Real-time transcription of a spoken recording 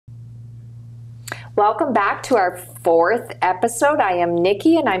Welcome back to our 4th episode. I am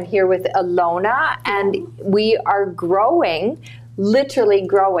Nikki and I'm here with Ilona, and we are growing, literally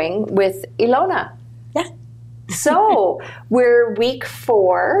growing with Ilona. Yeah. So we're week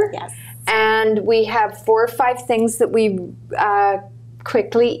 4. Yes. And we have 4 or 5 things that we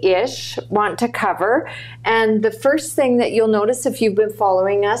quickly-ish want to cover. And the first thing that you'll notice if you've been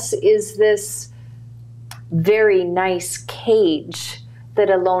following us is this very nice cage that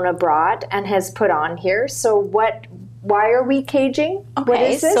Ilona brought and has put on here. So why are we caging? Okay, what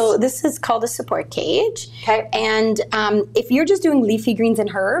is this? So this is called a support cage. Okay. And if you're just doing leafy greens and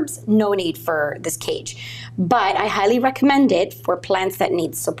herbs, no need for this cage. But I highly recommend it for plants that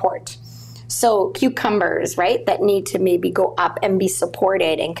need support. So cucumbers, right, that need to maybe go up and be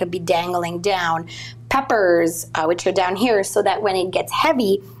supported and could be dangling down. Peppers, which are down here, so that when it gets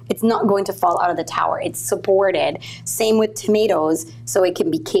heavy, it's not going to fall out of the tower. It's supported. Same with tomatoes, so it can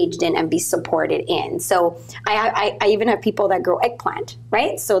be caged in and be supported in. So I even have people that grow eggplant,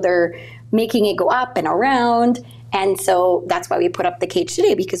 right? So they're making it go up and around. And so that's why we put up the cage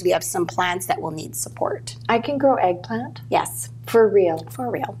today, because we have some plants that will need support. I can grow eggplant? Yes. For real?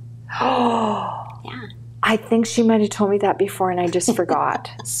 For real. Oh, yeah. I think she might have told me that before and I just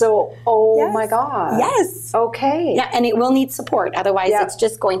forgot. So, Yes. my God. Yes. Okay. Yeah, and it will need support. Otherwise, Yeah. it's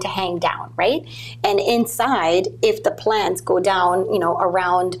just going to hang down, right? And inside, if the plants go down,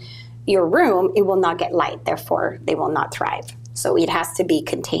 around your room, it will not get light. Therefore, they will not thrive. So it has to be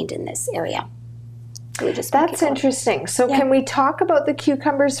contained in this area. So we just That's interesting. So can we talk about the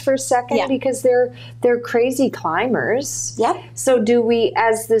cucumbers for a second? Yeah. Because they're crazy climbers. Yep. So do we,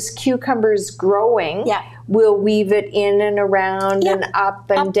 as this cucumber's growing, Yeah. we'll weave it in and around Yeah. and up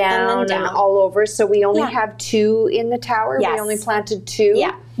and down and all over. So we only have 2 in the tower. Yes. We only planted 2.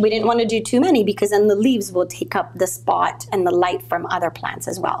 Yeah, we didn't want to do too many because then the leaves will take up the spot and the light from other plants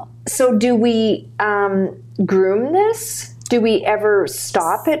as well. So do we groom this? Do we ever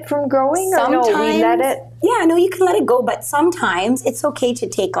stop it from growing? Sometimes, or no, we let it? Yeah, no, you can let it go, but sometimes it's okay to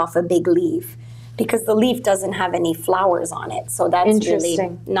take off a big leaf because the leaf doesn't have any flowers on it. So that's really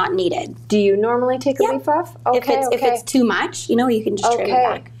not needed. Do you normally take a leaf off? Okay, if it's too much, you can just trim it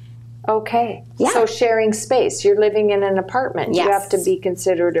back. Okay. Yeah. So sharing space. You're living in an apartment. Yes. You have to be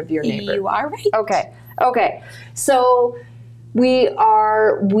considerate of your neighbor. You are right. Okay. Okay. So we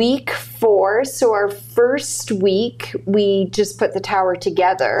are week 4. So our first week, we just put the tower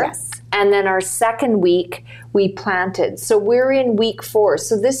together. Yes. And then our second week, we planted. So we're in week 4.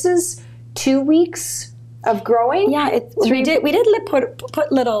 So this is 2 weeks of growing? Yeah, we did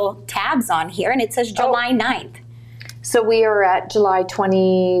put little tabs on here, and it says July 9th. So we are at July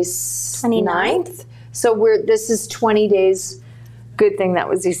 29th. So this is 20 days. Good thing that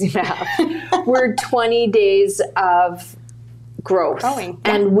was easy math. We're 20 days of growth.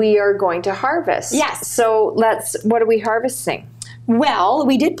 And we are going to harvest. Yes. So what are we harvesting? Well,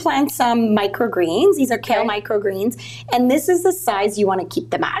 we did plant some microgreens. These are kale microgreens. And this is the size you want to keep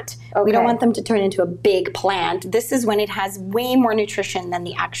them at. Okay. We don't want them to turn into a big plant. This is when it has way more nutrition than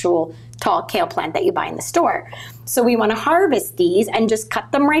the actual tall kale plant that you buy in the store. So we want to harvest these and just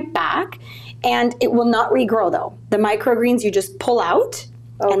cut them right back. And it will not regrow though. The microgreens you just pull out.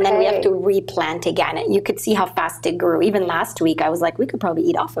 Okay. And then we have to replant again. And you could see how fast it grew. Even last week, I was like, we could probably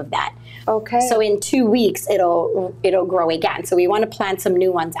eat off of that. Okay. So in 2 weeks, it'll grow again. So we want to plant some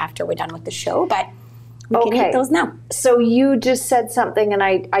new ones after we're done with the show, but we can eat those now. So you just said something, and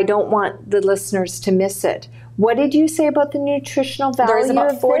I don't want the listeners to miss it. What did you say about the nutritional value? There's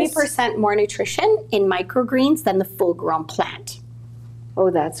about 40% more nutrition in microgreens than the full-grown plant. Oh,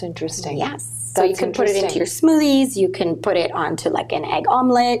 that's interesting. Yes. So you can put it into your smoothies, you can put it onto like an egg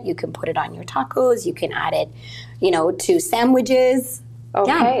omelette, you can put it on your tacos, you can add it, to sandwiches.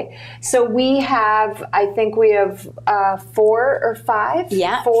 Okay. Yeah. So I think we have 4 or 5?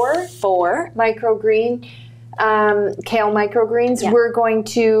 Yeah. 4 microgreen, kale microgreens. Yeah. We're going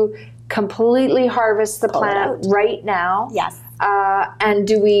to completely harvest the plant right now. Yes. And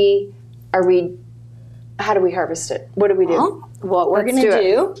how do we harvest it? What do we do? What we're going to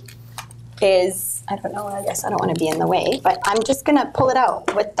do is, I don't know, I guess I don't want to be in the way, but I'm just going to pull it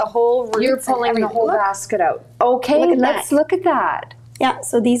out with the whole roots. You're pulling the whole basket out. Okay, let's look at that. Yeah,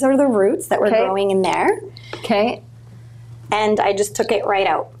 so these are the roots that were growing in there. Okay. And I just took it right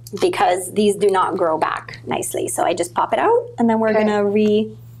out because these do not grow back nicely. So I just pop it out, and then we're going to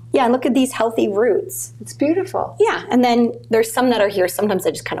look at these healthy roots. It's beautiful. Yeah, and then there's some that are here. Sometimes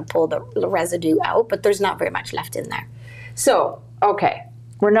I just kind of pull the residue out, but there's not very much left in there. So, okay.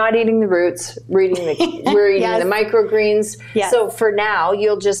 We're not eating the roots. We're eating the microgreens. Yes. So for now,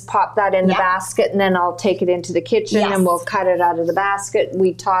 you'll just pop that in the basket, and then I'll take it into the kitchen and we'll cut it out of the basket.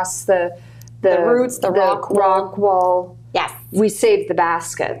 We toss the the roots, the rock wool. Yes. We saved the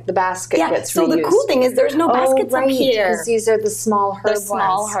basket. The basket gets reused. So the cool thing is there's no baskets up here. Because these are the small herb ones.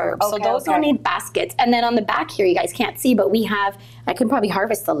 Small herbs. So those don't need baskets. And then on the back here, you guys can't see, but we have, I could probably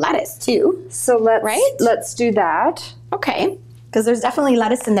harvest the lettuce too. So let's do that. Okay. Because there's definitely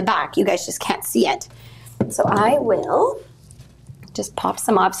lettuce in the back. You guys just can't see it. So I will just pop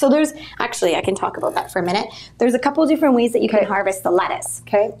some off. So there's, actually, I can talk about that for a minute. There's a couple of different ways that you can harvest the lettuce.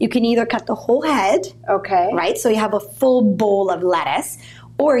 Okay. You can either cut the whole head. Okay. Right? So you have a full bowl of lettuce.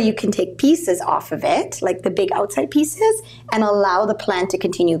 Or you can take pieces off of it, like the big outside pieces, and allow the plant to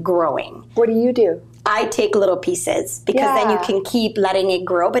continue growing. What do you do? I take little pieces because then you can keep letting it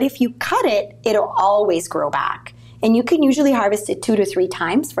grow. But if you cut it, it'll always grow back. And you can usually harvest it 2 to 3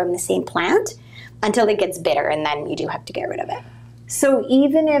 times from the same plant until it gets bitter, and then you do have to get rid of it. So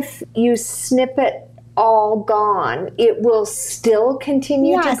even if you snip it all gone, it will still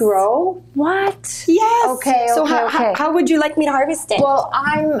continue to grow? What? Yes. Okay. So how would you like me to harvest it? Well,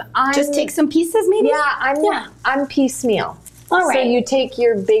 I'm just take some pieces, maybe. Yeah, I'm piecemeal. All right. So you take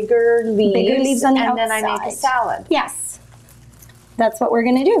your bigger leaves on the and outside. then I make a salad. Yes. That's what we're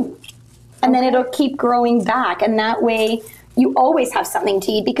gonna do. And then it'll keep growing back, and that way you always have something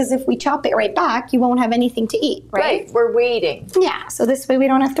to eat, because if we chop it right back, you won't have anything to eat, right? Right, we're waiting. Yeah, so this way we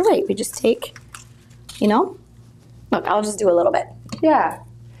don't have to wait. We just take, look, I'll just do a little bit. Yeah.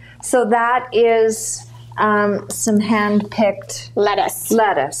 So that is some hand-picked lettuce.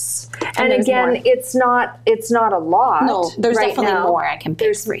 And again, it's not a lot. No, there's right definitely now. more I can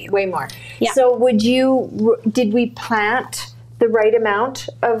pick for you. Way more. Yeah. So did we plant the right amount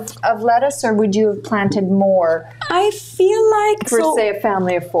of lettuce, or would you have planted more? I feel like for say a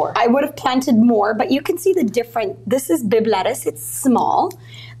family of 4. I would have planted more, but you can see the different. This is bib lettuce; it's small.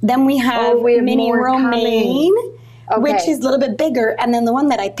 Then we have mini romaine, which is a little bit bigger, and then the one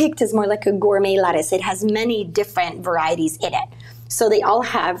that I picked is more like a gourmet lettuce. It has many different varieties in it, so they all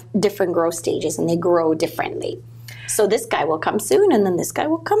have different growth stages and they grow differently. So this guy will come soon, and then this guy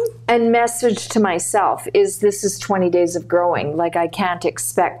will come. And message to myself is this is 20 days of growing. Like, I can't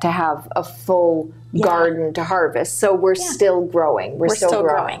expect to have a full garden to harvest. So we're still growing. We're still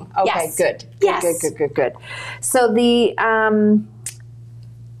growing. Okay, yes. Good. Yes. Good. So we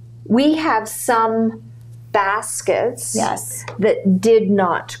have some baskets that did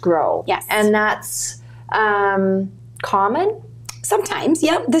not grow. Yes. And that's common? Sometimes,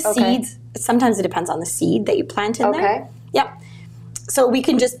 the seeds. Sometimes it depends on the seed that you plant in there. Yep. So we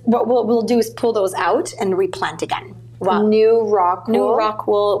can just, what we'll do is pull those out and replant again. New rock wool. New rock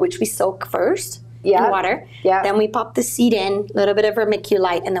wool, which we soak first in water. Yeah. Then we pop the seed in, a little bit of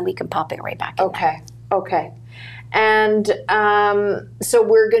vermiculite, and then we can pop it right back in there. Okay. And so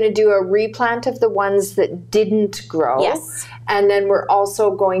we're going to do a replant of the ones that didn't grow. Yes. And then we're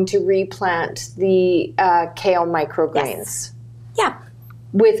also going to replant the kale microgreens. Yes. Yeah.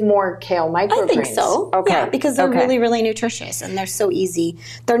 With more kale microgreens. I think so. Okay. Yeah, because they're really, really nutritious and they're so easy.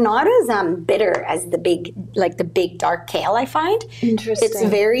 They're not as bitter as the big dark kale, I find. Interesting. It's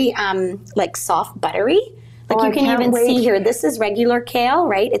very soft, buttery. Like you can even see here, this is regular kale,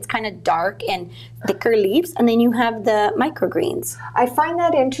 right? It's kind of dark and thicker leaves, and then you have the microgreens. I find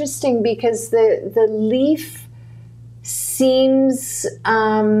that interesting because the leaf seems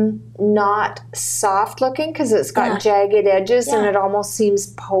not soft looking because it's got jagged edges and it almost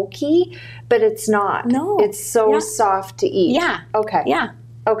seems pokey, but it's not. No. It's so soft to eat. Yeah. Okay. Yeah.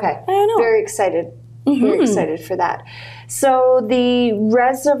 Okay. I don't know. Very excited. Very excited for that. So the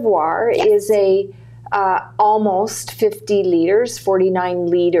reservoir is a almost 50 liters, 49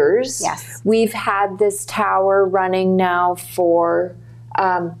 liters. Yes. We've had this tower running now for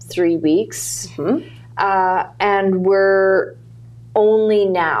 3 weeks. And we're only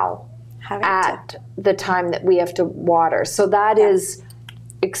now at the time that we have to water. So that is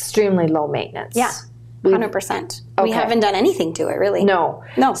extremely low maintenance. Yeah, 100%. We haven't done anything to it, really. No.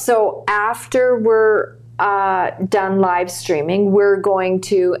 So after we're done live streaming, we're going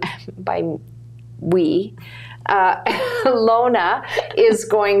to, Ilona is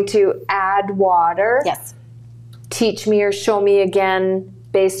going to add water. Yes. Teach me or show me again,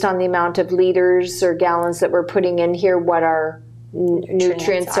 based on the amount of liters or gallons that we're putting in here, what our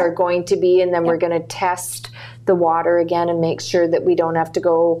nutrients are going to be, and then we're going to test the water again and make sure that we don't have to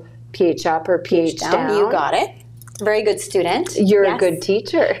go pH up or pH down. You got it. Very good student. You're a good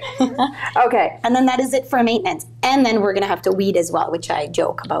teacher. Okay. And then that is it for maintenance. And then we're going to have to weed as well, which I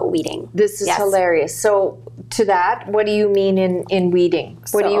joke about weeding. This is hilarious. So to that, what do you mean in weeding?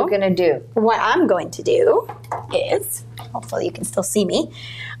 What are you going to do? What I'm going to do is, hopefully you can still see me,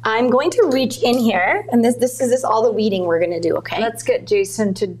 I'm going to reach in here, and this is all the weeding we're going to do, okay? Let's get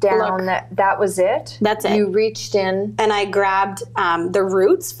Jason to down. That was it? That's it. You reached in. And I grabbed the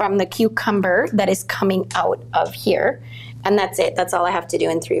roots from the cucumber that is coming out of here, and that's it. That's all I have to do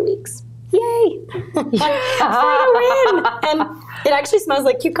in 3 weeks. Yay! For a win! And it actually smells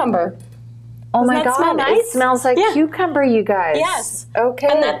like cucumber. Oh my God, smell nice? It smells like cucumber, you guys. Yes. Okay.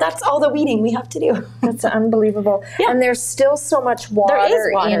 And that's all the weeding we have to do. That's unbelievable. Yeah. And there's still so much water,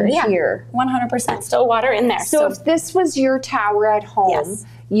 in here. 100%. Still water in there. So if this was your tower at home,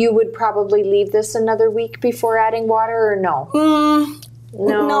 you would probably leave this another week before adding water, or no?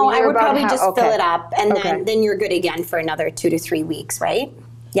 No, I would probably just fill it up, and then you're good again for another 2 to 3 weeks, right?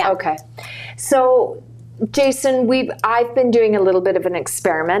 Yeah. Okay. So Jason, I've been doing a little bit of an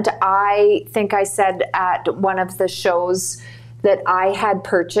experiment. I think I said at one of the shows that I had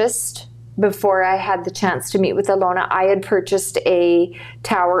purchased, before I had the chance to meet with Ilona, I had purchased a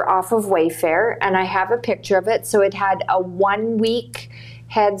tower off of Wayfair, and I have a picture of it. So it had a 1 week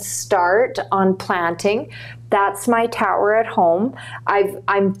head start on planting. That's my tower at home.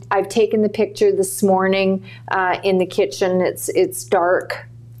 I've taken the picture this morning in the kitchen. It's dark.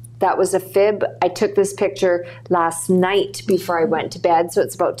 That was a fib. I took this picture last night before I went to bed, so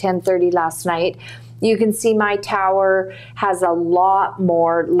it's about 10:30 last night. You can see my tower has a lot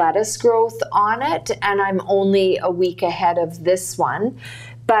more lettuce growth on it, and I'm only a week ahead of this one.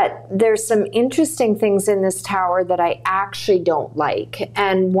 But there's some interesting things in this tower that I actually don't like.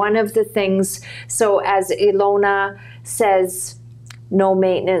 And one of the things, so as Ilona says, no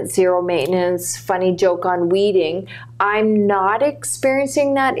maintenance, zero maintenance, funny joke on weeding. I'm not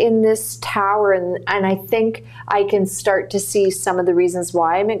experiencing that in this tower, and I think I can start to see some of the reasons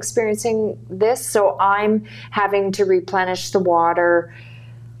why I'm experiencing this. So I'm having to replenish the water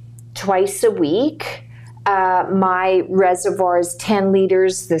twice a week. My reservoir is 10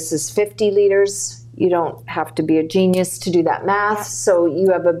 liters. This is 50 liters. You don't have to be a genius to do that math. So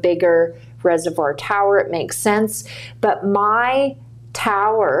you have a bigger reservoir tower. It makes sense. But my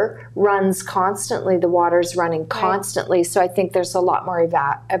tower runs constantly. The water's running constantly. So I think there's a lot more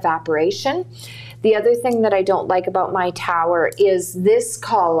evaporation. The other thing that I don't like about my tower is this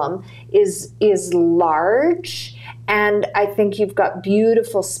column is large, and I think you've got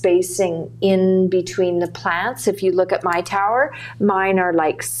beautiful spacing in between the plants. If you look at my tower, mine are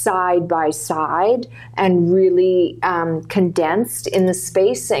like side by side and really condensed in the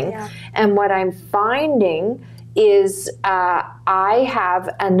spacing. Yeah. And what I'm finding is I have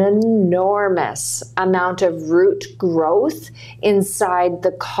an enormous amount of root growth inside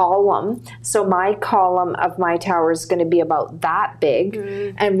the column. So my column of my tower is going to be about that big,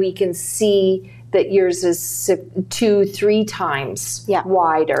 and we can see that yours is 2-3 times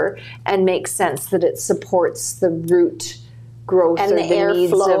wider, and makes sense that it supports the root growth and the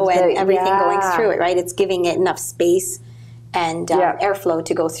airflow and everything going through it, right? It's giving it enough space and airflow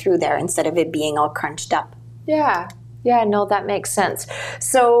to go through there instead of it being all crunched up. Yeah, no, that makes sense.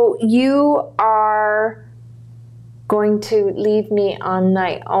 So you are going to leave me on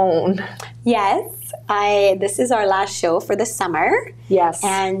my own. Yes, this is our last show for the summer. Yes.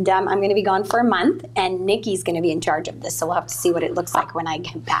 And I'm going to be gone for a month, and Nikki's going to be in charge of this, so we'll have to see what it looks like when I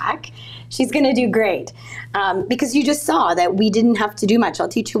get back. She's going to do great, because you just saw that we didn't have to do much. I'll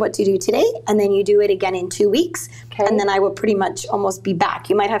teach you what to do today, and then you do it again in 2 weeks, and then I will pretty much almost be back.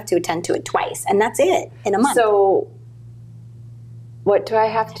 You might have to attend to it twice, and that's it in a month. So what do I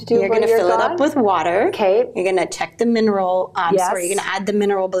have to do? You're going to fill it up with water. Okay. You're going to check the mineral, sorry, you're going to add the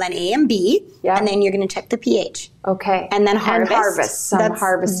mineral blend A and B, and then you're going to check the pH. Okay. And then harvest. And harvest, some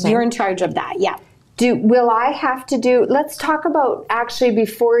harvesting. You're in charge of that, yeah. Will I have to do, let's talk about, actually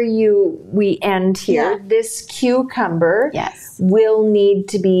before we end here, this cucumber will need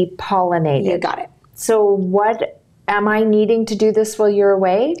to be pollinated. You got it. So what, am I needing to do this while you're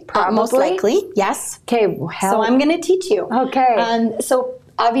away? Probably. Most likely, yes. Okay, so I'm going to teach you. Okay. So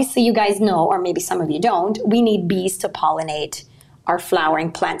obviously you guys know, or maybe some of you don't, we need bees to pollinate our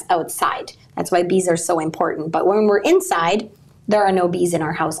flowering plants outside. That's why bees are so important. But when we're inside, there are no bees in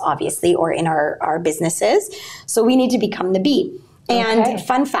our house, obviously, or in our businesses. So we need to become the bee. And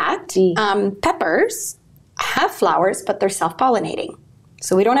fun fact, peppers have flowers, but they're self-pollinating.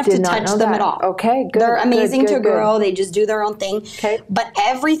 So we don't have to touch them at all. Okay, good. They're amazing to grow. They just do their own thing. Okay. But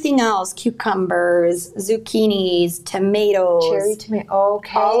everything else, cucumbers, zucchinis, tomatoes, cherry tomato,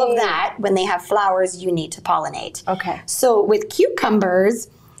 all of that, when they have flowers, you need to pollinate. Okay. So with cucumbers,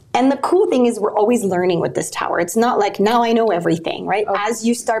 and the cool thing is we're always learning with this tower. It's not like now I know everything, right? Okay. As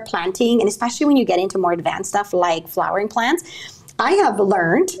you start planting, and especially when you get into more advanced stuff like flowering plants, I have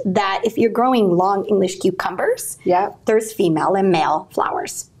learned that if you're growing long English cucumbers, there's female and male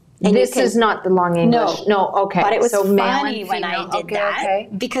flowers. And this is not the long English. No, okay. But it was so funny when I did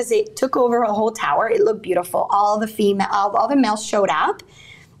that because it took over a whole tower. It looked beautiful. All the males showed up,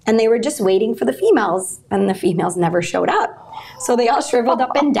 and they were just waiting for the females, and the females never showed up. So they all shriveled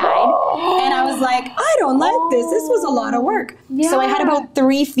up and died. And I was like, I don't like this. This was a lot of work. Yeah. So I had about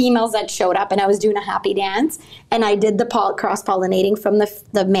 3 females that showed up, and I was doing a happy dance. And I did the cross-pollinating from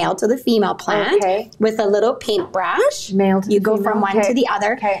the male to the female plant with a little paintbrush. You go from one to the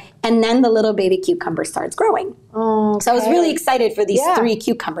other. And then the little baby cucumber starts growing. So I was really excited for these 3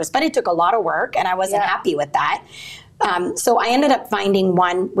 cucumbers. But it took a lot of work, and I wasn't happy with that. So I ended up finding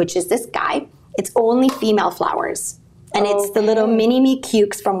one, which is this guy. It's only female flowers. And it's the little mini-me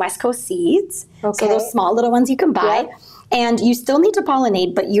cukes from West Coast Seeds. So those small little ones you can buy. And you still need to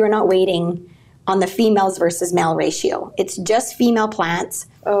pollinate, but you're not waiting on the females versus male ratio. It's just female plants.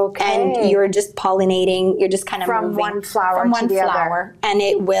 And you're just pollinating. You're just kind of from moving one flower to the other. And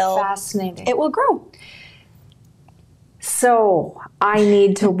it will fascinating. It will grow. So I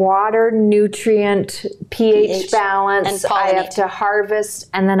need to water, nutrient, pH balance. And I have to harvest,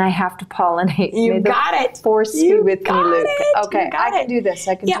 and then I have to pollinate. You got it. Force be with me, Luke. Okay, I can do this.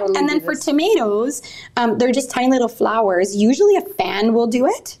 I can totally and then do for this. Tomatoes, they're just tiny little flowers. Usually a fan will do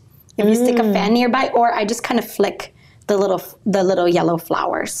it. If you stick a fan nearby, or I just kind of flick the little yellow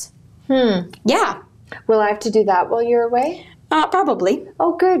flowers. Yeah. Will I have to do that while you're away? Probably.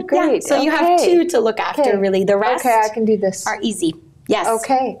 Oh, good, great. Yeah, so you have 2 to look after, really. The rest I can do this. are easy. Yes.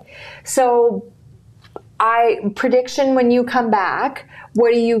 Okay. So prediction when you come back,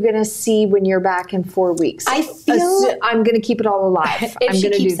 what are you going to see when you're back in 4 weeks? I feel I'm going to keep it all alive. If she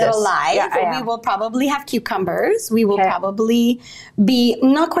keeps it alive, Yeah, we will probably have cucumbers. We will probably be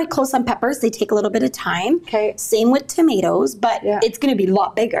not quite close on peppers. They take a little bit of time. Same with tomatoes, but it's going to be a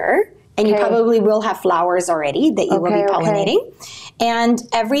lot bigger. And you probably will have flowers already that you will be pollinating. And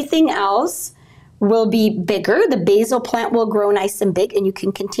everything else will be bigger. The basil plant will grow nice and big, and you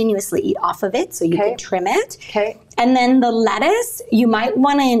can continuously eat off of it, so you can trim it. And then the lettuce, you might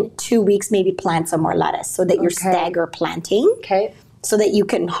want to, in 2 weeks, maybe plant some more lettuce so that you're stagger planting. So that you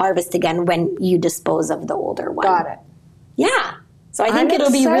can harvest again when you dispose of the older one. Got it. Yeah. So I think it'll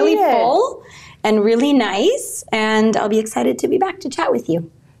be really full and really nice, and I'll be excited to be back to chat with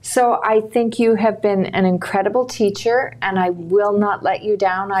you. So I think you have been an incredible teacher, and I will not let you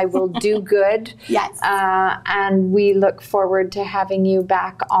down. I will do good. Yes. And we look forward to having you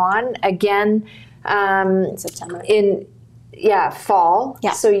back on again September. Fall.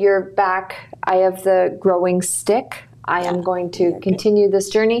 Yeah. So you're back. I have the growing stick. I am going to continue this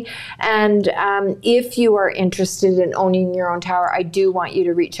journey. And if you are interested in owning your own tower, I do want you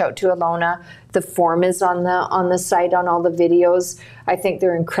to reach out to Ilona. The form is on the site, on all the videos. I think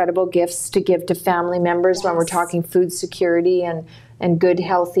they're incredible gifts to give to family members when we're talking food security and good,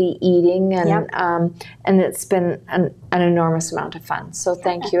 healthy eating. And it's been an enormous amount of fun. So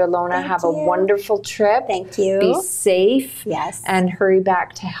thank you, Ilona. Have a wonderful trip. Thank you. Be safe. Yes. And hurry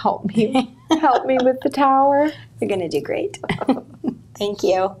back to help me with the tower. You're going to do great. Thank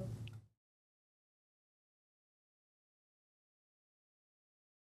you.